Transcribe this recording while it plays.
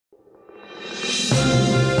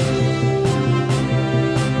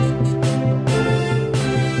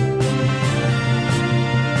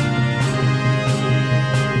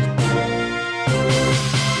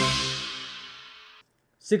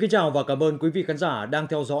Xin kính chào và cảm ơn quý vị khán giả đang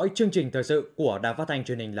theo dõi chương trình thời sự của Đài Phát thanh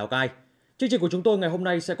Truyền hình Lào Cai. Chương trình của chúng tôi ngày hôm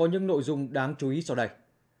nay sẽ có những nội dung đáng chú ý sau đây.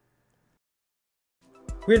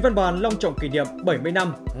 Huyện Văn Bàn long trọng kỷ niệm 70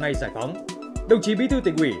 năm ngày giải phóng. Đồng chí Bí thư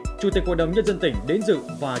Tỉnh ủy, Chủ tịch Hội đồng Nhân dân tỉnh đến dự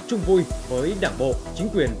và chung vui với Đảng bộ, chính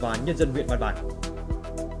quyền và nhân dân huyện Văn Bàn.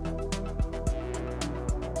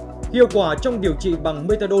 Hiệu quả trong điều trị bằng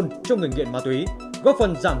methadone cho người nghiện ma túy, góp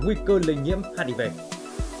phần giảm nguy cơ lây nhiễm HIV.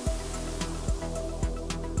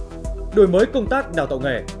 Đổi mới công tác đào tạo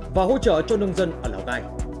nghề và hỗ trợ cho nông dân ở Lào Cai.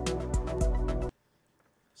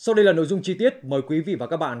 Sau đây là nội dung chi tiết, mời quý vị và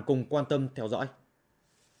các bạn cùng quan tâm theo dõi.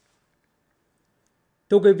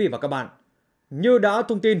 Thưa quý vị và các bạn, như đã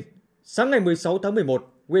thông tin, sáng ngày 16 tháng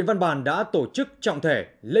 11, huyện Văn Bàn đã tổ chức trọng thể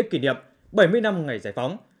lễ kỷ niệm 70 năm ngày giải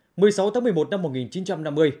phóng, 16 tháng 11 năm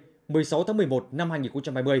 1950, 16 tháng 11 năm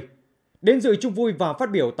 2020. Đến dự chung vui và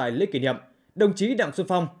phát biểu tại lễ kỷ niệm, đồng chí Đặng Xuân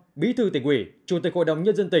Phong, Bí thư Tỉnh ủy, Chủ tịch Hội đồng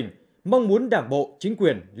Nhân dân tỉnh mong muốn Đảng bộ, chính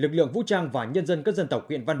quyền, lực lượng vũ trang và nhân dân các dân tộc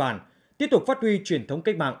huyện Văn Bàn tiếp tục phát huy truyền thống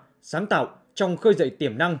cách mạng, sáng tạo trong khơi dậy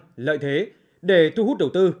tiềm năng, lợi thế để thu hút đầu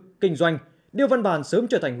tư, kinh doanh, đưa Văn Bàn sớm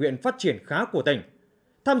trở thành huyện phát triển khá của tỉnh.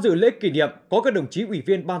 Tham dự lễ kỷ niệm có các đồng chí Ủy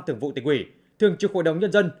viên Ban Thường vụ Tỉnh ủy, Thường trực Hội đồng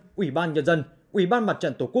Nhân dân, Ủy ban Nhân dân, Ủy ban Mặt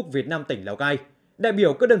trận Tổ quốc Việt Nam tỉnh Lào Cai, đại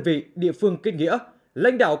biểu các đơn vị địa phương kết nghĩa,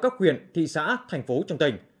 lãnh đạo các huyện, thị xã, thành phố trong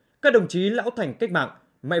tỉnh, các đồng chí lão thành cách mạng,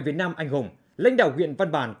 mẹ Việt Nam anh hùng, lãnh đạo huyện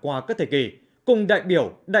Văn Bàn qua các thời kỳ, cùng đại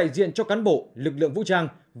biểu đại diện cho cán bộ, lực lượng vũ trang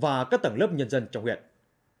và các tầng lớp nhân dân trong huyện.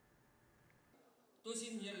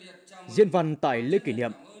 Diễn văn tại lễ kỷ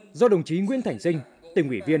niệm do đồng chí Nguyễn Thành Sinh, Tỉnh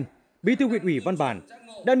ủy viên, Bí thư huyện ủy Văn Bàn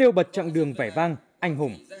đã nêu bật chặng đường vẻ vang, anh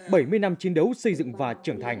hùng, 70 năm chiến đấu xây dựng và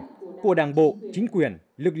trưởng thành của Đảng bộ, chính quyền,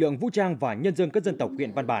 lực lượng vũ trang và nhân dân các dân tộc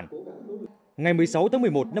huyện Văn Bàn. Ngày 16 tháng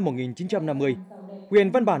 11 năm 1950, huyện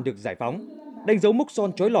Văn Bàn được giải phóng, đánh dấu mốc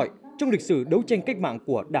son chói lọi trong lịch sử đấu tranh cách mạng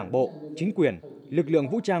của Đảng bộ, chính quyền, lực lượng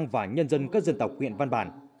vũ trang và nhân dân các dân tộc huyện Văn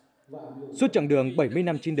Bàn. Suốt chặng đường 70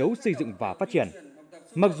 năm chiến đấu xây dựng và phát triển,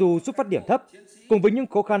 mặc dù xuất phát điểm thấp, cùng với những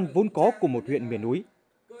khó khăn vốn có của một huyện miền núi,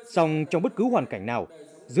 song trong bất cứ hoàn cảnh nào,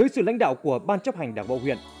 dưới sự lãnh đạo của Ban chấp hành Đảng bộ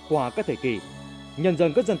huyện qua các thời kỳ, nhân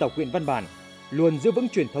dân các dân tộc huyện Văn Bàn luôn giữ vững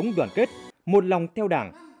truyền thống đoàn kết, một lòng theo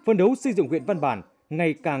Đảng, phấn đấu xây dựng huyện Văn Bàn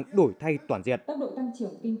ngày càng đổi thay toàn diện.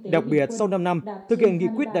 Đặc biệt sau 5 năm thực hiện nghị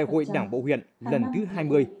quyết Đại hội Đảng bộ huyện lần thứ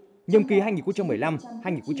 20, nhiệm kỳ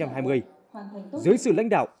 2015-2020, dưới sự lãnh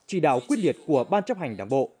đạo, chỉ đạo quyết liệt của Ban chấp hành Đảng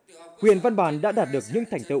bộ, huyện Văn Bàn đã đạt được những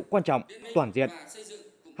thành tựu quan trọng, toàn diện.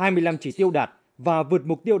 25 chỉ tiêu đạt và vượt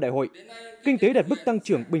mục tiêu đại hội. Kinh tế đạt mức tăng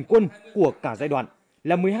trưởng bình quân của cả giai đoạn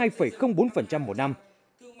là 12,04% một năm.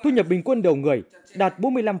 Thu nhập bình quân đầu người đạt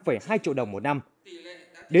 45,2 triệu đồng một năm.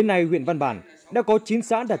 Đến nay, huyện Văn Bàn đã có 9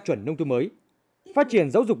 xã đạt chuẩn nông thôn mới. Phát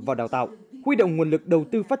triển giáo dục và đào tạo, huy động nguồn lực đầu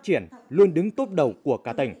tư phát triển luôn đứng top đầu của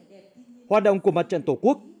cả tỉnh. Hoạt động của Mặt trận Tổ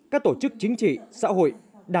quốc, các tổ chức chính trị, xã hội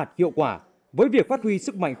đạt hiệu quả với việc phát huy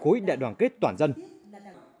sức mạnh khối đại đoàn kết toàn dân.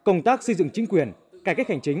 Công tác xây dựng chính quyền, cải cách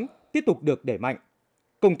hành chính tiếp tục được đẩy mạnh.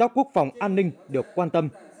 Công tác quốc phòng an ninh được quan tâm.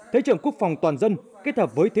 Thế trận quốc phòng toàn dân kết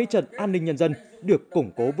hợp với thế trận an ninh nhân dân được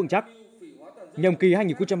củng cố vững chắc. Nhiệm kỳ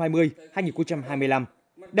 2020-2025,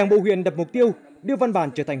 Đảng bộ huyện đặt mục tiêu đưa Văn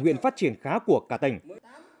Bàn trở thành huyện phát triển khá của cả tỉnh.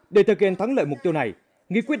 Để thực hiện thắng lợi mục tiêu này,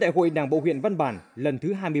 Nghị quyết Đại hội Đảng bộ huyện Văn Bàn lần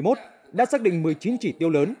thứ 21 đã xác định 19 chỉ tiêu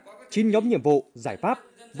lớn, 9 nhóm nhiệm vụ, giải pháp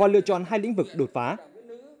và lựa chọn 2 lĩnh vực đột phá.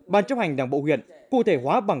 Ban chấp hành Đảng bộ huyện cụ thể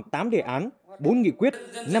hóa bằng 8 đề án, 4 nghị quyết,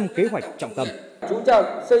 5 kế hoạch trọng tâm. Chú trọng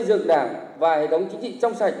xây dựng Đảng và hệ thống chính trị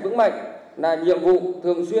trong sạch vững mạnh là nhiệm vụ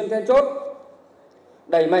thường xuyên then chốt.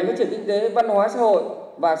 Đẩy mạnh phát triển kinh tế, văn hóa xã hội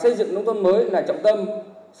và xây dựng nông thôn mới là trọng tâm.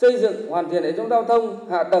 Xây dựng hoàn thiện hệ thống giao thông,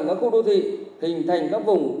 hạ tầng các khu đô thị, hình thành các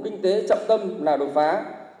vùng kinh tế trọng tâm là đột phá.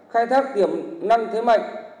 Khai thác tiềm năng thế mạnh,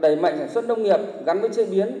 đẩy mạnh sản xuất nông nghiệp gắn với chế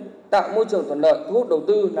biến, tạo môi trường thuận lợi thu hút đầu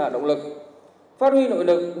tư là động lực. Phát huy nội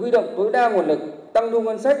lực, huy động tối đa nguồn lực, tăng thu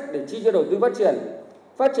ngân sách để chi cho đầu tư phát triển.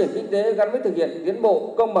 Phát triển kinh tế gắn với thực hiện tiến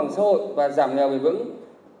bộ, công bằng xã hội và giảm nghèo bền vững.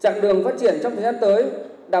 Chặng đường phát triển trong thời gian tới,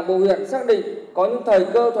 Đảng bộ huyện xác định có những thời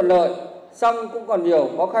cơ thuận lợi, song cũng còn nhiều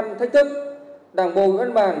khó khăn thách thức. Đảng bộ huyện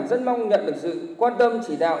Văn Bàn rất mong nhận được sự quan tâm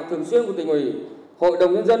chỉ đạo thường xuyên của Tỉnh ủy, Hội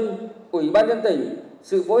đồng Nhân dân, Ủy ban nhân dân tỉnh,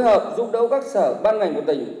 sự phối hợp giúp đỡ các sở ban ngành của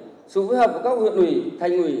tỉnh, sự phối hợp của các huyện ủy,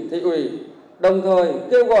 thành ủy, thị ủy, đồng thời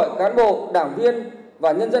kêu gọi cán bộ, đảng viên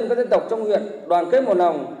và nhân dân các dân tộc trong huyện đoàn kết một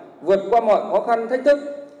lòng, vượt qua mọi khó khăn thách thức,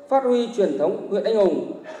 phát huy truyền thống huyện anh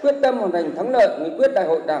hùng, quyết tâm hoàn thành thắng lợi nghị quyết Đại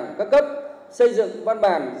hội Đảng các cấp, xây dựng văn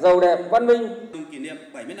bản giàu đẹp văn minh.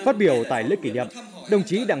 Phát biểu tại lễ kỷ niệm, đồng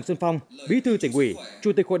chí Đặng Xuân Phong, Bí thư Tỉnh ủy,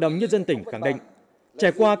 Chủ tịch Hội đồng Nhân dân tỉnh khẳng định,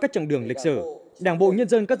 trải qua các chặng đường lịch sử, Đảng bộ nhân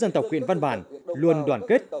dân các dân tộc huyện Văn Bản luôn đoàn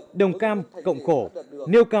kết, đồng cam, cộng khổ,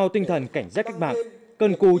 nêu cao tinh thần cảnh giác cách mạng,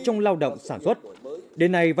 cần cù trong lao động sản xuất.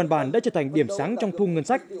 Đến nay, Văn Bản đã trở thành điểm sáng trong thu ngân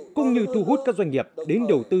sách cũng như thu hút các doanh nghiệp đến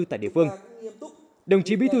đầu tư tại địa phương. Đồng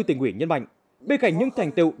chí Bí thư Tỉnh ủy nhấn mạnh, bên cạnh những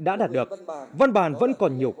thành tựu đã đạt được, Văn Bản vẫn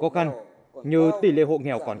còn nhiều khó khăn như tỷ lệ hộ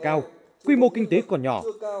nghèo còn cao, quy mô kinh tế còn nhỏ,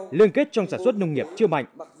 liên kết trong sản xuất nông nghiệp chưa mạnh,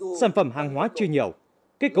 sản phẩm hàng hóa chưa nhiều,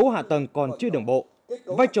 kết cấu hạ tầng còn chưa đồng bộ,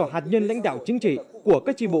 vai trò hạt nhân lãnh đạo chính trị của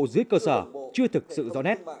các chi bộ dưới cơ sở chưa thực sự rõ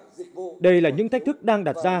nét. Đây là những thách thức đang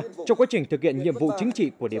đặt ra trong quá trình thực hiện nhiệm vụ chính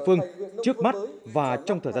trị của địa phương trước mắt và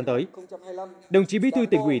trong thời gian tới. Đồng chí Bí thư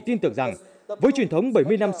Tỉnh ủy tin tưởng rằng, với truyền thống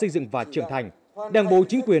 70 năm xây dựng và trưởng thành, Đảng bộ,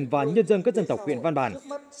 chính quyền và nhân dân các dân tộc huyện Văn Bản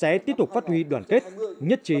sẽ tiếp tục phát huy đoàn kết,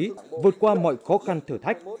 nhất trí, vượt qua mọi khó khăn thử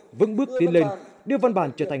thách, vững bước tiến lên, đưa Văn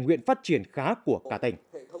Bản trở thành huyện phát triển khá của cả tỉnh.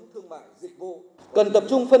 Cần tập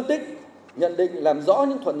trung phân tích, nhận định làm rõ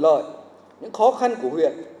những thuận lợi, những khó khăn của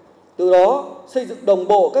huyện, từ đó xây dựng đồng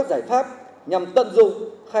bộ các giải pháp nhằm tận dụng,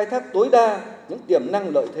 khai thác tối đa những tiềm năng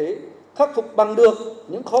lợi thế, khắc phục bằng được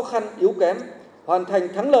những khó khăn yếu kém, hoàn thành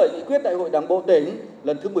thắng lợi nghị quyết Đại hội Đảng bộ tỉnh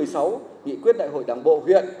lần thứ 16, nghị quyết Đại hội Đảng bộ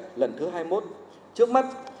huyện lần thứ 21. Trước mắt,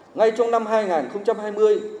 ngay trong năm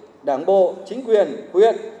 2020, Đảng bộ, chính quyền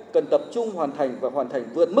huyện cần tập trung hoàn thành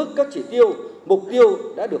vượt mức các chỉ tiêu, mục tiêu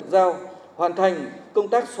đã được giao, hoàn thành công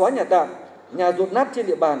tác xóa nhà tạm, nhà dột nát trên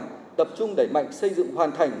địa bàn, tập trung đẩy mạnh xây dựng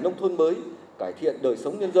hoàn thành nông thôn mới, cải thiện đời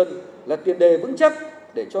sống nhân dân là tiền đề vững chắc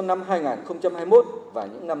để cho năm 2021 và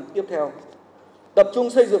những năm tiếp theo. Tập trung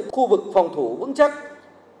xây dựng khu vực phòng thủ vững chắc,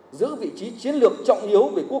 giữ vị trí chiến lược trọng yếu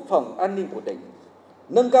về quốc phòng an ninh của tỉnh,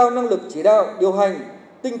 nâng cao năng lực chỉ đạo, điều hành,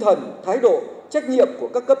 tinh thần, thái độ, trách nhiệm của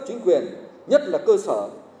các cấp chính quyền, nhất là cơ sở,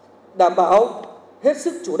 đảm bảo hết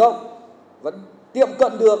sức chủ động và tiệm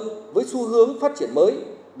cận được với xu hướng phát triển mới,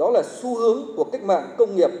 đó là xu hướng của cách mạng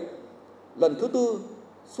công nghiệp lần thứ tư,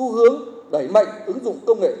 xu hướng đẩy mạnh ứng dụng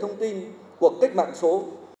công nghệ thông tin, cuộc cách mạng số.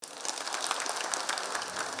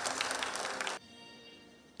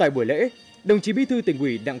 Tại buổi lễ, đồng chí Bí thư Tỉnh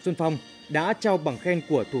ủy Đặng Xuân Phong đã trao bằng khen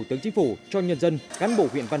của Thủ tướng Chính phủ cho nhân dân, cán bộ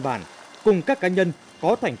huyện Văn Bản cùng các cá nhân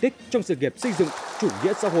có thành tích trong sự nghiệp xây dựng chủ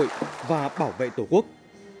nghĩa xã hội và bảo vệ Tổ quốc.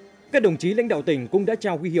 Các đồng chí lãnh đạo tỉnh cũng đã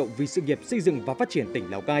trao huy hiệu vì sự nghiệp xây dựng và phát triển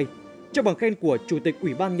tỉnh Lào Cai, trao bằng khen của Chủ tịch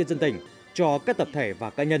Ủy ban Nhân dân tỉnh cho các tập thể và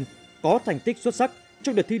cá nhân có thành tích xuất sắc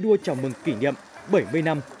trong đợt thi đua chào mừng kỷ niệm 70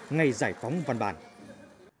 năm ngày giải phóng Văn Bản.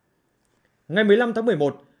 Ngày 15 tháng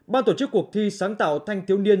 11, Ban tổ chức cuộc thi sáng tạo thanh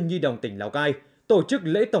thiếu niên nhi đồng tỉnh Lào Cai tổ chức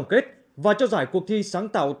lễ tổng kết và trao giải cuộc thi sáng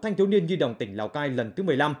tạo thanh thiếu niên nhi đồng tỉnh Lào Cai lần thứ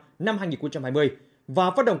 15 năm 2020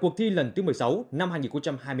 và phát động cuộc thi lần thứ 16 năm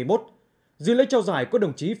 2021. Dự lễ trao giải có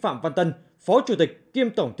đồng chí Phạm Văn Tân, Phó Chủ tịch kiêm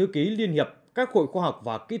Tổng thư ký Liên hiệp các Hội Khoa học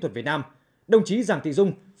và Kỹ thuật Việt Nam, đồng chí Giàng Thị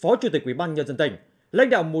Dung, Phó Chủ tịch Ủy ban Nhân dân tỉnh, lãnh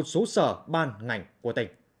đạo một số sở, ban, ngành của tỉnh.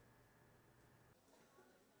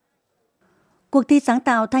 Cuộc thi sáng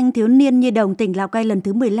tạo thanh thiếu niên nhi đồng tỉnh Lào Cai lần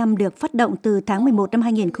thứ 15 được phát động từ tháng 11 năm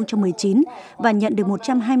 2019 và nhận được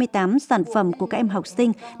 128 sản phẩm của các em học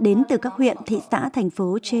sinh đến từ các huyện, thị xã, thành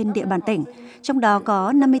phố trên địa bàn tỉnh. Trong đó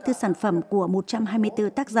có 54 sản phẩm của 124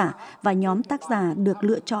 tác giả và nhóm tác giả được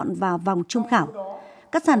lựa chọn vào vòng chung khảo.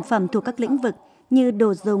 Các sản phẩm thuộc các lĩnh vực như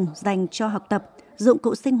đồ dùng dành cho học tập, dụng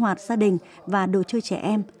cụ sinh hoạt gia đình và đồ chơi trẻ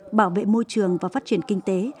em, bảo vệ môi trường và phát triển kinh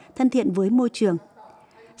tế, thân thiện với môi trường.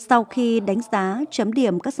 Sau khi đánh giá chấm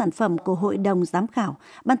điểm các sản phẩm của Hội đồng Giám khảo,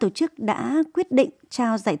 ban tổ chức đã quyết định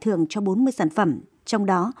trao giải thưởng cho 40 sản phẩm, trong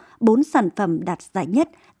đó 4 sản phẩm đạt giải nhất,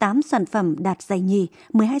 8 sản phẩm đạt giải nhì,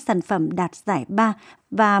 12 sản phẩm đạt giải ba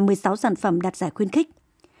và 16 sản phẩm đạt giải khuyến khích.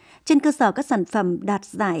 Trên cơ sở các sản phẩm đạt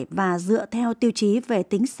giải và dựa theo tiêu chí về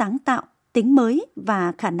tính sáng tạo, tính mới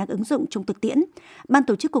và khả năng ứng dụng trong thực tiễn, ban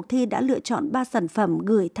tổ chức cuộc thi đã lựa chọn 3 sản phẩm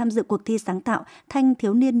gửi tham dự cuộc thi sáng tạo thanh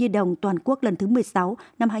thiếu niên nhi đồng toàn quốc lần thứ 16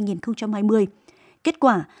 năm 2020. Kết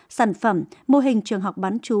quả, sản phẩm mô hình trường học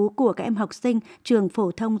bán trú của các em học sinh trường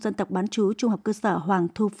phổ thông dân tộc bán trú trung học cơ sở Hoàng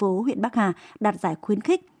Thu Phố, huyện Bắc Hà đạt giải khuyến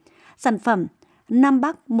khích. Sản phẩm Nam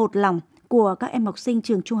Bắc một lòng của các em học sinh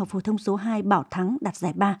trường trung học phổ thông số 2 Bảo Thắng đạt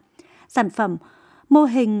giải ba. Sản phẩm mô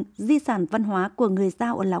hình di sản văn hóa của người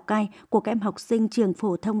Dao ở Lào Cai của các em học sinh trường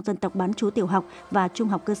phổ thông dân tộc bán trú tiểu học và trung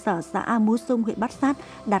học cơ sở xã A Mú Sung, huyện Bát Sát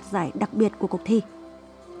đạt giải đặc biệt của cuộc thi.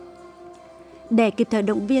 Để kịp thời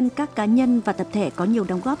động viên các cá nhân và tập thể có nhiều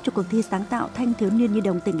đóng góp cho cuộc thi sáng tạo thanh thiếu niên nhi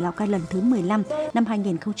đồng tỉnh Lào Cai lần thứ 15 năm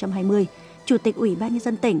 2020, Chủ tịch Ủy ban Nhân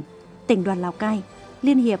dân tỉnh, Tỉnh đoàn Lào Cai,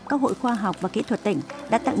 Liên hiệp các Hội Khoa học và Kỹ thuật tỉnh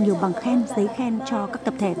đã tặng nhiều bằng khen, giấy khen cho các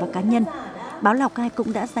tập thể và cá nhân. báo Lào Cai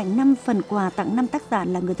cũng đã dành 5 phần quà tặng 5 tác giả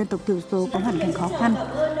là người dân tộc thiểu số có hoàn cảnh khó khăn.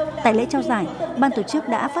 Tại lễ trao giải, ban tổ chức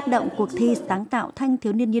đã phát động cuộc thi sáng tạo thanh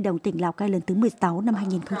thiếu niên nhi đồng tỉnh Lào Cai lần thứ 16 năm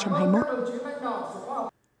 2021.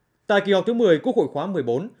 Tại kỳ họp thứ 10 Quốc hội khóa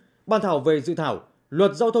 14, bàn thảo về dự thảo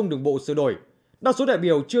Luật Giao thông Đường bộ sửa đổi, đa số đại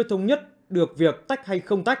biểu chưa thống nhất được việc tách hay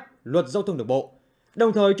không tách Luật Giao thông Đường bộ,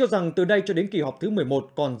 đồng thời cho rằng từ đây cho đến kỳ họp thứ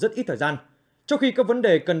 11 còn rất ít thời gian, trong khi các vấn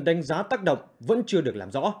đề cần đánh giá tác động vẫn chưa được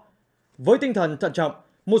làm rõ. Với tinh thần thận trọng,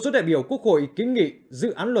 một số đại biểu Quốc hội kiến nghị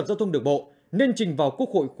dự án Luật Giao thông Đường bộ nên trình vào Quốc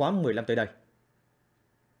hội khóa 15 tới đây.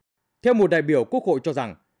 Theo một đại biểu Quốc hội cho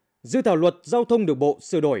rằng, dự thảo Luật Giao thông Đường bộ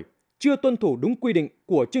sửa đổi chưa tuân thủ đúng quy định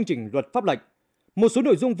của chương trình luật pháp lệnh. Một số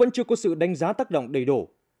nội dung vẫn chưa có sự đánh giá tác động đầy đủ.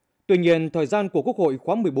 Tuy nhiên, thời gian của Quốc hội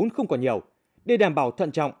khóa 14 không còn nhiều. Để đảm bảo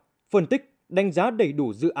thận trọng, phân tích, đánh giá đầy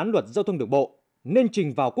đủ dự án Luật Giao thông Đường bộ nên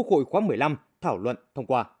trình vào Quốc hội khóa 15 thảo luận thông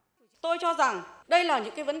qua. Tôi cho rằng đây là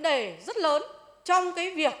những cái vấn đề rất lớn trong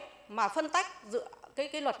cái việc mà phân tách giữa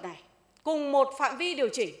cái luật này cùng một phạm vi điều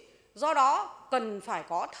chỉnh. Do đó cần phải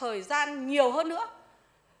có thời gian nhiều hơn nữa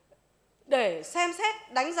để xem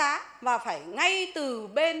xét, đánh giá và phải ngay từ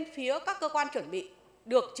bên phía các cơ quan chuẩn bị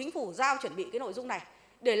được chính phủ giao chuẩn bị cái nội dung này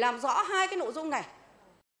để làm rõ hai cái nội dung này.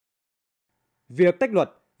 Việc tách luật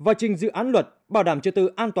và trình dự án luật bảo đảm trật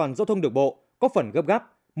tự an toàn giao thông đường bộ có phần gấp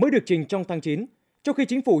gáp mới được trình trong tháng 9, trong khi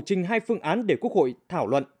chính phủ trình 2 phương án để Quốc hội thảo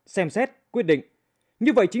luận, xem xét, quyết định.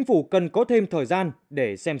 Như vậy, chính phủ cần có thêm thời gian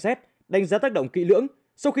để xem xét, đánh giá tác động kỹ lưỡng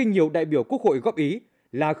sau khi nhiều đại biểu Quốc hội góp ý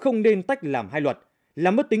là không nên tách làm hai luật,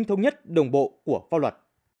 làm mất tính thống nhất đồng bộ của pháp luật.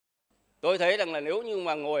 Tôi thấy rằng là nếu như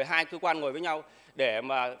mà hai cơ quan ngồi với nhau để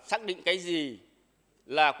mà xác định cái gì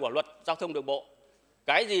là của luật giao thông đường bộ,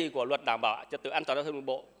 cái gì của luật đảm bảo trật tự an toàn giao thông đường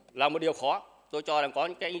bộ là một điều khó. Tôi cho rằng có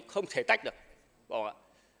những cái không thể tách được.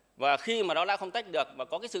 Và khi mà nó đã không tách được và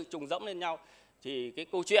có cái sự trùng dẫm lên nhau thì cái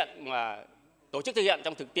câu chuyện mà tổ chức thực hiện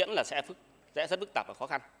trong thực tiễn là sẽ rất phức tạp và khó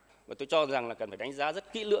khăn. Và tôi cho rằng là cần phải đánh giá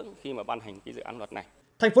rất kỹ lưỡng khi mà ban hành cái dự án luật này.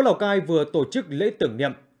 Thành phố Lào Cai vừa tổ chức lễ tưởng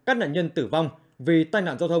niệm các nạn nhân tử vong vì tai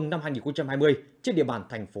nạn giao thông năm 2020 trên địa bàn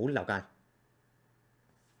thành phố Lào Cai.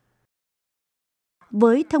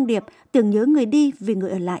 Với thông điệp tưởng nhớ người đi vì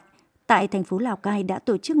người ở lại, tại thành phố Lào Cai đã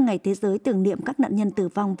tổ chức Ngày Thế giới tưởng niệm các nạn nhân tử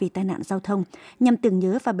vong vì tai nạn giao thông, nhằm tưởng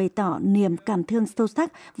nhớ và bày tỏ niềm cảm thương sâu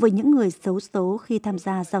sắc với những người xấu số khi tham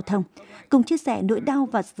gia giao thông, cùng chia sẻ nỗi đau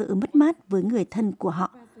và sự mất mát với người thân của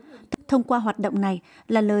họ. Thông qua hoạt động này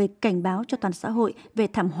là lời cảnh báo cho toàn xã hội về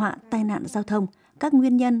thảm họa tai nạn giao thông, các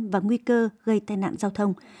nguyên nhân và nguy cơ gây tai nạn giao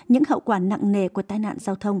thông, những hậu quả nặng nề của tai nạn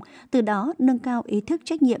giao thông, từ đó nâng cao ý thức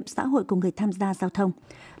trách nhiệm xã hội của người tham gia giao thông.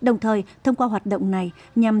 Đồng thời, thông qua hoạt động này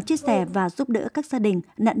nhằm chia sẻ và giúp đỡ các gia đình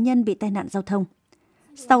nạn nhân bị tai nạn giao thông.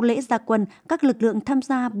 Sau lễ ra quân, các lực lượng tham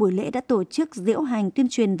gia buổi lễ đã tổ chức diễu hành tuyên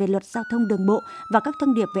truyền về luật giao thông đường bộ và các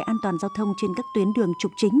thông điệp về an toàn giao thông trên các tuyến đường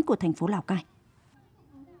trục chính của thành phố Lào Cai.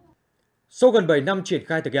 Sau gần 7 năm triển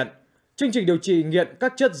khai thực hiện, chương trình điều trị nghiện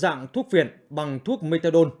các chất dạng thuốc phiện bằng thuốc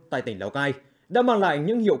methadone tại tỉnh Lào Cai đã mang lại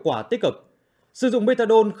những hiệu quả tích cực. Sử dụng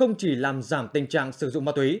methadone không chỉ làm giảm tình trạng sử dụng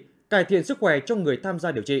ma túy, cải thiện sức khỏe cho người tham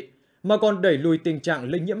gia điều trị, mà còn đẩy lùi tình trạng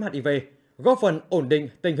lây nhiễm HIV, góp phần ổn định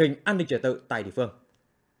tình hình an ninh trật tự tại địa phương.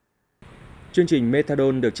 Chương trình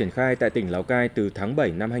methadone được triển khai tại tỉnh Lào Cai từ tháng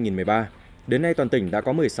 7 năm 2013. Đến nay toàn tỉnh đã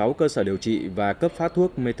có 16 cơ sở điều trị và cấp phát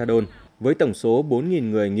thuốc methadone với tổng số 4.000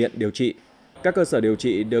 người nghiện điều trị. Các cơ sở điều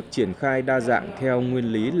trị được triển khai đa dạng theo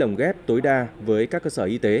nguyên lý lồng ghép tối đa với các cơ sở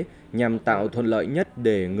y tế nhằm tạo thuận lợi nhất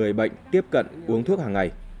để người bệnh tiếp cận uống thuốc hàng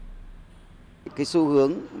ngày. Cái xu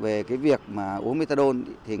hướng về cái việc mà uống methadone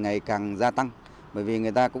thì ngày càng gia tăng, bởi vì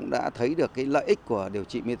người ta cũng đã thấy được cái lợi ích của điều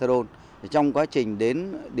trị methadone. Trong quá trình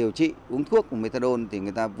đến điều trị uống thuốc của methadone thì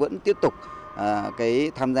người ta vẫn tiếp tục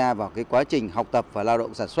tham gia vào cái quá trình học tập và lao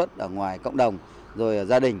động sản xuất ở ngoài cộng đồng, rồi ở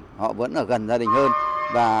gia đình, họ vẫn ở gần gia đình hơn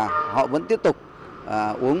và họ vẫn tiếp tục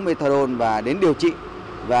uống methadone và đến điều trị,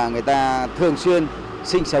 và người ta thường xuyên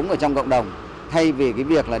sinh sống ở trong cộng đồng thay vì cái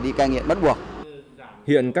việc là đi cai nghiện bắt buộc.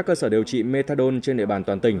 Hiện các cơ sở điều trị methadone trên địa bàn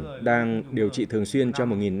toàn tỉnh đang điều trị thường xuyên cho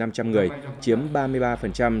 1.500 người, chiếm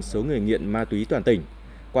 33% số người nghiện ma túy toàn tỉnh.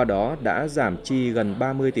 Qua đó đã giảm chi gần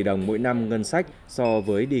 30 tỷ đồng mỗi năm ngân sách so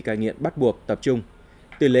với đi cai nghiện bắt buộc tập trung.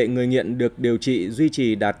 Tỷ lệ người nghiện được điều trị duy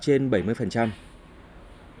trì đạt trên 70%.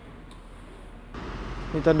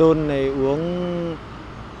 Methadone này uống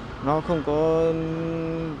nó không có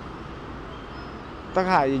tác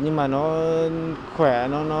hại gì, nhưng mà nó khỏe,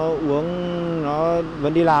 nó uống nó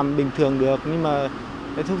vẫn đi làm bình thường được, nhưng mà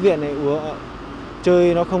cái thuốc viện này uống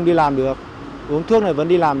chơi nó không đi làm được, uống thuốc này vẫn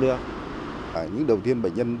đi làm được. Những đầu tiên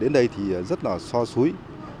bệnh nhân đến đây thì rất là so súi,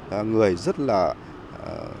 người rất là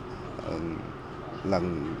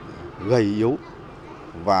gầy yếu,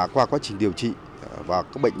 và qua quá trình điều trị và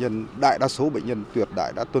các bệnh nhân, đại đa số bệnh nhân tuyệt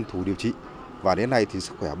đại đã tuân thủ điều trị và đến nay thì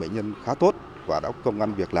sức khỏe bệnh nhân khá tốt và đã có công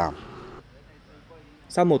ăn việc làm.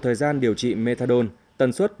 Sau một thời gian điều trị methadone,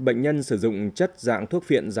 tần suất bệnh nhân sử dụng chất dạng thuốc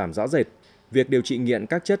phiện giảm rõ rệt. Việc điều trị nghiện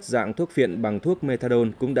các chất dạng thuốc phiện bằng thuốc methadone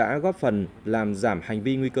cũng đã góp phần làm giảm hành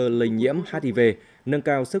vi nguy cơ lây nhiễm HIV, nâng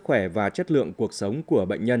cao sức khỏe và chất lượng cuộc sống của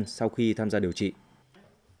bệnh nhân sau khi tham gia điều trị.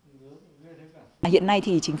 Hiện nay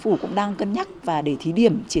thì chính phủ cũng đang cân nhắc và để thí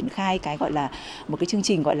điểm triển khai cái gọi là một cái chương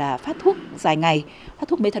trình gọi là phát thuốc dài ngày, phát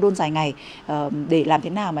thuốc methadone dài ngày, để làm thế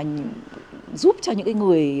nào mà giúp cho những cái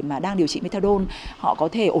người mà đang điều trị methadone họ có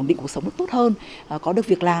thể ổn định cuộc sống được tốt hơn, có được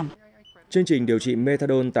việc làm. Chương trình điều trị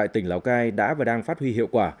methadone tại tỉnh Lào Cai đã và đang phát huy hiệu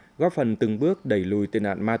quả, góp phần từng bước đẩy lùi tệ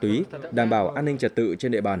nạn ma túy, đảm bảo an ninh trật tự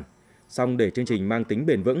trên địa bàn. Song để chương trình mang tính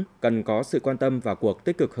bền vững, cần có sự quan tâm và cuộc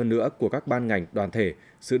tích cực hơn nữa của các ban ngành, đoàn thể,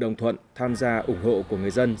 sự đồng thuận, tham gia ủng hộ của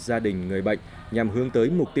người dân, gia đình người bệnh nhằm hướng tới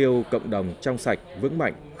mục tiêu cộng đồng trong sạch, vững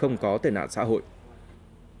mạnh, không có tệ nạn xã hội.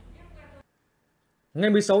 Ngày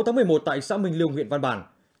 16 tháng 11 tại xã Minh Lương, huyện Văn Bản,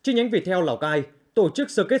 chi nhánh Viettel Lào Cai tổ chức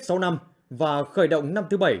sơ kết 6 năm và khởi động năm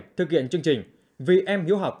thứ 7 thực hiện chương trình Vì em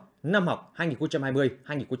hiếu học năm học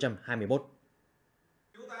 2020-2021.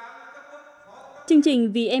 Chương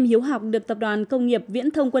trình Vì em hiếu học được Tập đoàn Công nghiệp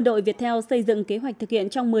Viễn thông Quân đội Viettel xây dựng kế hoạch thực hiện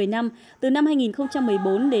trong 10 năm, từ năm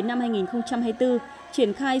 2014 đến năm 2024,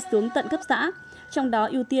 triển khai xuống tận cấp xã, trong đó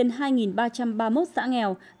ưu tiên 2.331 xã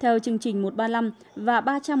nghèo theo chương trình 135 và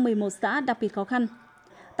 311 xã đặc biệt khó khăn.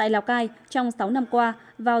 Tại Lào Cai, trong 6 năm qua,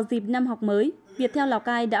 vào dịp năm học mới, Viettel Lào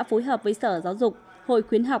Cai đã phối hợp với Sở Giáo dục, Hội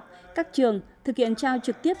khuyến học, các trường thực hiện trao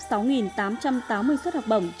trực tiếp 6.880 suất học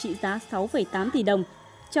bổng trị giá 6,8 tỷ đồng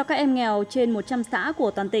cho các em nghèo trên 100 xã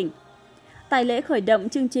của toàn tỉnh. Tại lễ khởi động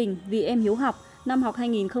chương trình Vì em hiếu học năm học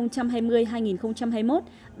 2020-2021,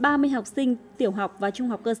 30 học sinh tiểu học và trung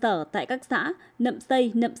học cơ sở tại các xã Nậm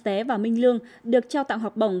Xây, Nậm Xé và Minh Lương được trao tặng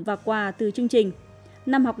học bổng và quà từ chương trình.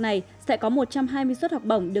 Năm học này sẽ có 120 suất học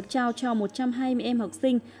bổng được trao cho 120 em học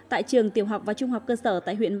sinh tại trường tiểu học và trung học cơ sở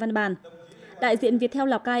tại huyện Văn Bàn. Đại diện Viettel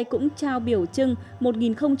Lào Cai cũng trao biểu trưng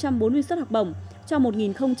 1.040 suất học bổng cho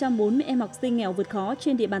 1.040 em học sinh nghèo vượt khó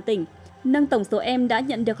trên địa bàn tỉnh, nâng tổng số em đã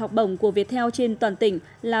nhận được học bổng của Viettel trên toàn tỉnh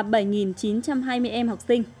là 7.920 em học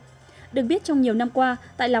sinh. Được biết trong nhiều năm qua,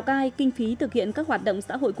 tại Lào Cai, kinh phí thực hiện các hoạt động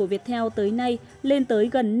xã hội của Viettel tới nay lên tới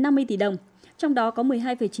gần 50 tỷ đồng, trong đó có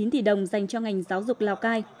 12,9 tỷ đồng dành cho ngành giáo dục Lào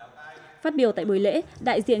Cai. Phát biểu tại buổi lễ,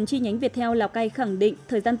 đại diện chi nhánh Viettel Lào Cai khẳng định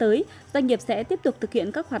thời gian tới, doanh nghiệp sẽ tiếp tục thực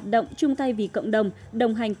hiện các hoạt động chung tay vì cộng đồng,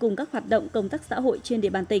 đồng hành cùng các hoạt động công tác xã hội trên địa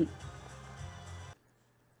bàn tỉnh.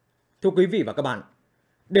 Thưa quý vị và các bạn,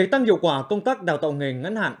 để tăng hiệu quả công tác đào tạo nghề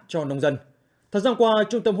ngắn hạn cho nông dân, thời gian qua,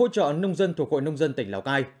 Trung tâm hỗ trợ nông dân thuộc Hội Nông dân tỉnh Lào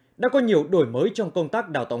Cai đã có nhiều đổi mới trong công tác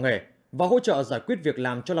đào tạo nghề và hỗ trợ giải quyết việc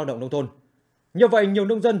làm cho lao động nông thôn. Nhờ vậy, nhiều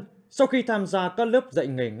nông dân sau khi tham gia các lớp dạy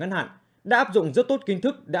nghề ngắn hạn đã áp dụng rất tốt kiến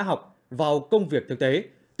thức đã học vào công việc thực tế,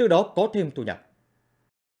 từ đó có thêm thu nhập.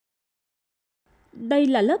 Đây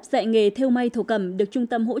là lớp dạy nghề thêu may thổ cẩm được Trung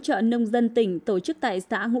tâm hỗ trợ nông dân tỉnh tổ chức tại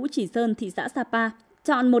xã Ngũ Chỉ Sơn, thị xã Sapa.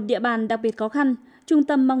 Chọn một địa bàn đặc biệt khó khăn, trung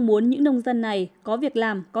tâm mong muốn những nông dân này có việc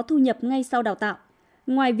làm, có thu nhập ngay sau đào tạo.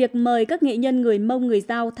 Ngoài việc mời các nghệ nhân người Mông, người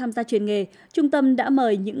Dao tham gia truyền nghề, trung tâm đã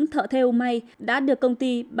mời những thợ thêu may đã được công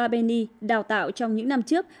ty Babeni đào tạo trong những năm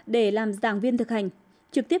trước để làm giảng viên thực hành,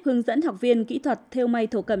 trực tiếp hướng dẫn học viên kỹ thuật thêu may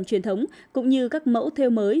thổ cẩm truyền thống cũng như các mẫu thêu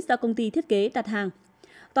mới do công ty thiết kế đặt hàng.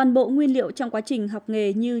 Toàn bộ nguyên liệu trong quá trình học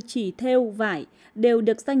nghề như chỉ thêu, vải đều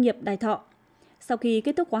được doanh nghiệp đài thọ. Sau khi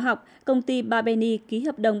kết thúc khóa học, công ty Babeni ký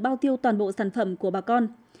hợp đồng bao tiêu toàn bộ sản phẩm của bà con.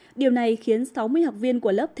 Điều này khiến 60 học viên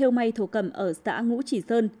của lớp thêu may thổ cẩm ở xã Ngũ Chỉ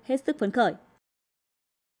Sơn hết sức phấn khởi.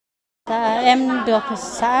 Em được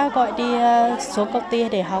xã gọi đi xuống công ty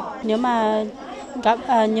để học. Nếu mà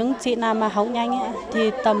những chị nào mà học nhanh ấy,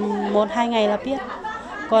 thì tầm 1-2 ngày là biết.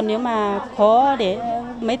 Còn nếu mà khó để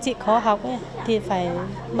mấy chị khó học ấy, thì phải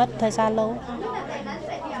mất thời gian lâu.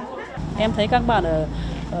 Em thấy các bạn ở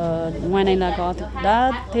ngoài này là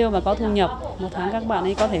đã thêu và có thu nhập. Một tháng các bạn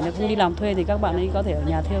ấy có thể là không đi làm thuê thì các bạn ấy có thể ở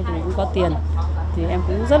nhà thêu thì cũng có tiền. Thì em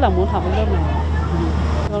cũng rất là muốn học cái lớp này.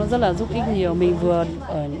 Nó rất là giúp ích nhiều. Mình vừa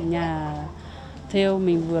ở nhà thêu,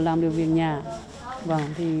 mình vừa làm được việc nhà. Vâng,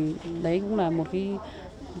 thì đấy cũng là một cái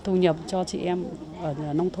thu nhập cho chị em ở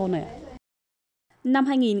nông thôn này. Năm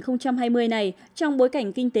 2020 này, trong bối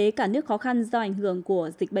cảnh kinh tế cả nước khó khăn do ảnh hưởng của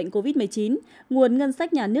dịch bệnh COVID-19, nguồn ngân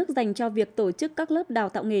sách nhà nước dành cho việc tổ chức các lớp đào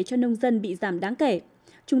tạo nghề cho nông dân bị giảm đáng kể.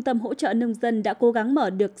 Trung tâm hỗ trợ nông dân đã cố gắng mở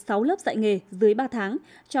được 6 lớp dạy nghề dưới 3 tháng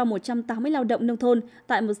cho 180 lao động nông thôn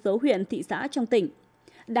tại một số huyện, thị xã trong tỉnh.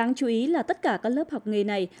 Đáng chú ý là tất cả các lớp học nghề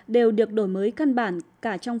này đều được đổi mới căn bản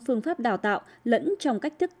cả trong phương pháp đào tạo lẫn trong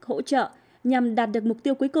cách thức hỗ trợ nhằm đạt được mục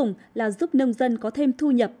tiêu cuối cùng là giúp nông dân có thêm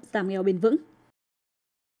thu nhập, giảm nghèo bền vững.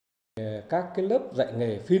 Các cái lớp dạy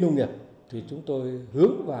nghề phi nông nghiệp thì chúng tôi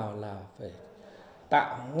hướng vào là phải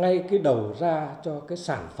tạo ngay cái đầu ra cho cái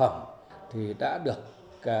sản phẩm thì đã được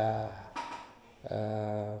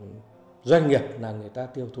doanh nghiệp là người ta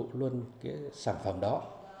tiêu thụ luôn cái sản phẩm đó.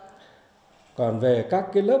 Còn về các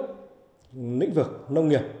cái lớp lĩnh vực nông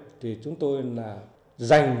nghiệp thì chúng tôi là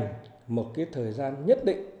dành một cái thời gian nhất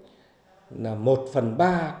định là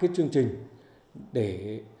 1/3 cái chương trình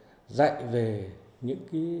để dạy về những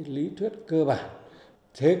cái lý thuyết cơ bản.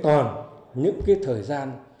 Thế còn những cái thời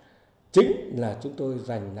gian chính là chúng tôi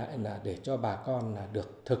dành lại là để cho bà con là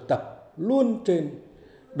được thực tập luôn trên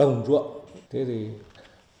đồng ruộng. Thế thì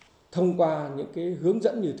thông qua những cái hướng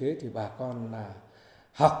dẫn như thế thì bà con là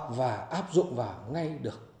học và áp dụng vào ngay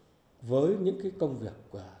được với những cái công việc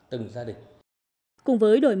của từng gia đình. Cùng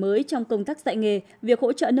với đổi mới trong công tác dạy nghề, việc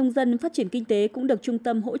hỗ trợ nông dân phát triển kinh tế cũng được Trung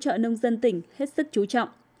tâm Hỗ trợ Nông dân tỉnh hết sức chú trọng.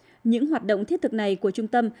 Những hoạt động thiết thực này của trung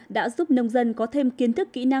tâm đã giúp nông dân có thêm kiến thức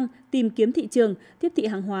kỹ năng, tìm kiếm thị trường, tiếp thị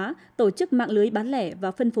hàng hóa, tổ chức mạng lưới bán lẻ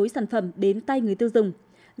và phân phối sản phẩm đến tay người tiêu dùng,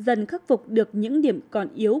 dần khắc phục được những điểm còn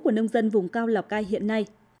yếu của nông dân vùng cao Lào Cai hiện nay.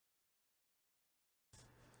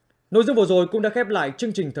 Nội dung vừa rồi cũng đã khép lại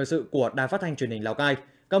chương trình thời sự của Đài Phát thanh Truyền hình Lào Cai.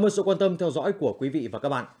 Cảm ơn sự quan tâm theo dõi của quý vị và các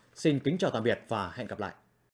bạn. Xin kính chào tạm biệt và hẹn gặp lại.